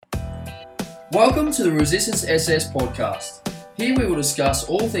Welcome to the Resistance SS podcast. Here we will discuss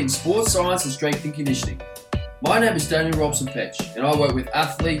all things sports science and strength and conditioning. My name is Daniel Robson-Petch and I work with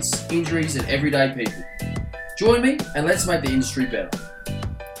athletes, injuries and everyday people. Join me and let's make the industry better.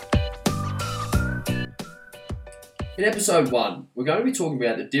 In episode 1, we're going to be talking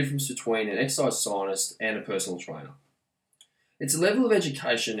about the difference between an exercise scientist and a personal trainer. It's a level of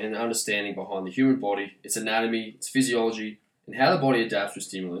education and understanding behind the human body, its anatomy, its physiology, and how the body adapts to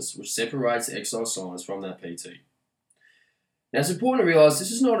stimulus, which separates the exercise scientist from that PT. Now, it's important to realise this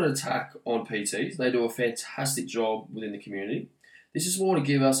is not an attack on PTs. They do a fantastic job within the community. This is more to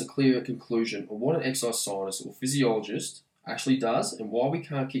give us a clear conclusion of what an exercise scientist or physiologist actually does and why we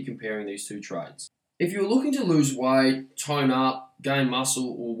can't keep comparing these two trades. If you're looking to lose weight, tone up, gain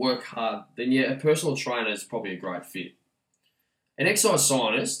muscle, or work hard, then yeah, a personal trainer is probably a great fit. An exercise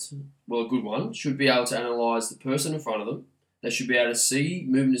scientist, well, a good one, should be able to analyse the person in front of them. They should be able to see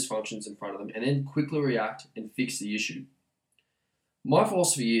movement dysfunctions in front of them and then quickly react and fix the issue. My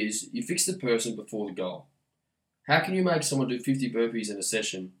philosophy is you fix the person before the goal. How can you make someone do 50 burpees in a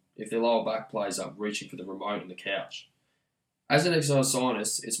session if their lower back plays up reaching for the remote on the couch? As an exercise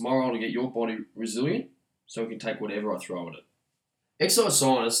scientist, it's my role to get your body resilient so it can take whatever I throw at it. Exercise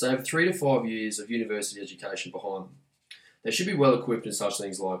scientists, they have 3 to 5 years of university education behind them. They should be well equipped in such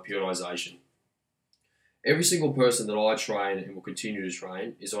things like periodization. Every single person that I train and will continue to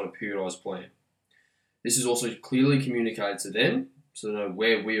train is on a periodized plan. This is also clearly communicated to them so they know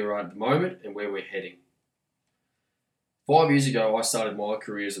where we are at the moment and where we're heading. 5 years ago, I started my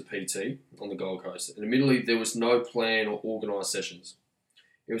career as a PT on the Gold Coast, and admittedly, there was no plan or organised sessions.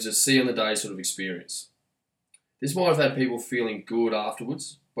 It was a see-on-the-day sort of experience. This might have had people feeling good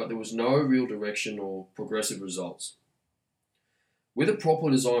afterwards, but there was no real direction or progressive results. With a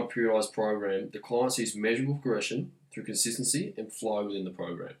properly designed periodized program, the client sees measurable progression through consistency and flow within the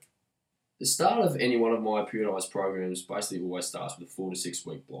program. The start of any one of my periodized programs basically always starts with a 4 to 6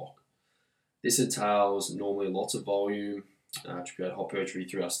 week block. This entails normally lots of volume to create hypertrophy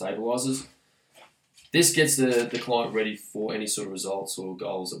through our stabilizers. This gets the client ready for any sort of results or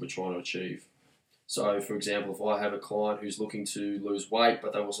goals that we're trying to achieve. So, for example, if I have a client who's looking to lose weight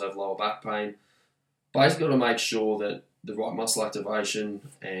but they also have lower back pain, basically got to make sure that the right muscle activation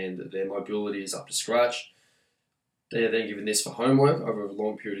and their mobility is up to scratch. They are then given this for homework over a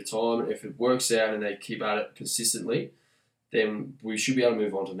long period of time. And if it works out and they keep at it consistently, then we should be able to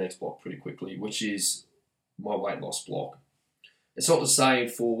move on to the next block pretty quickly, which is my weight loss block. It's not to say in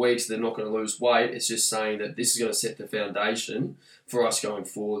 4 weeks they're not going to lose weight. It's just saying that this is going to set the foundation for us going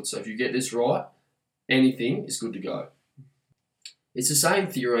forward. So if you get this right, anything is good to go. It's the same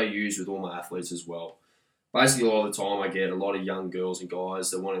theory I use with all my athletes as well. Basically, a lot of the time I get a lot of young girls and guys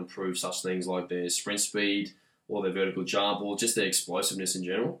that want to improve such things like their sprint speed or their vertical jump or just their explosiveness in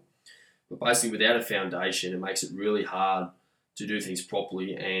general. But basically, without a foundation, it makes it really hard to do things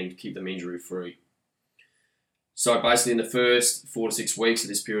properly and keep them injury-free. So basically, in the first 4 to 6 weeks of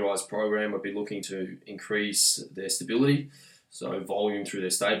this periodized program, I'd be looking to increase their stability, so volume through their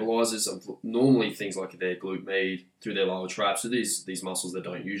stabilizers, normally things like their glute med through their lower traps, so these muscles that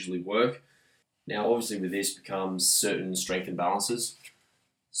don't usually work. Now, obviously, with this becomes certain strength imbalances.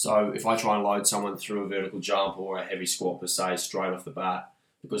 So if I try and load someone through a vertical jump or a heavy squat per se straight off the bat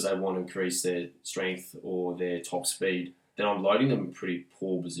because they want to increase their strength or their top speed, then I'm loading them in pretty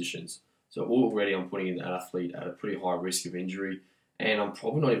poor positions. So already I'm putting an athlete at a pretty high risk of injury, and I'm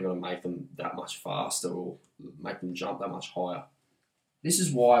probably not even going to make them that much faster or make them jump that much higher. This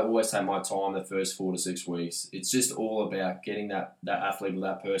is why I always take my time the first 4 to 6 weeks. It's just all about getting that athlete or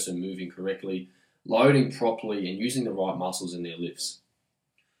that person moving correctly, loading properly, and using the right muscles in their lifts.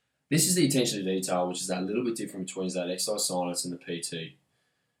 This is the attention to detail, which is that little bit different between that exercise scientist and the PT.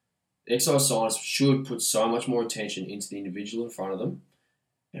 The exercise scientist should put so much more attention into the individual in front of them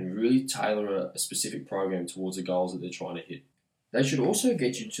and really tailor a specific program towards the goals that they're trying to hit. They should also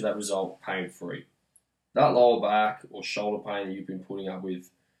get you to that result pain-free. That lower back or shoulder pain that you've been putting up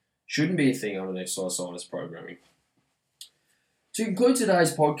with shouldn't be a thing on an exercise scientist programming. To conclude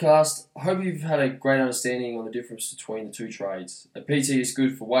today's podcast, I hope you've had a great understanding on the difference between the two trades. A PT is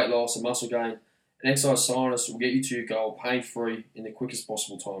good for weight loss and muscle gain. An exercise scientist will get you to your goal pain-free in the quickest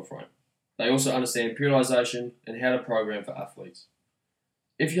possible time frame. They also understand periodization and how to program for athletes.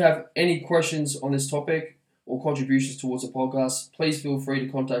 If you have any questions on this topic or contributions towards the podcast, please feel free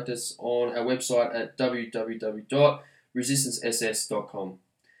to contact us on our website at www.resistancess.com.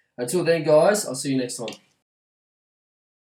 Until then, guys, I'll see you next time.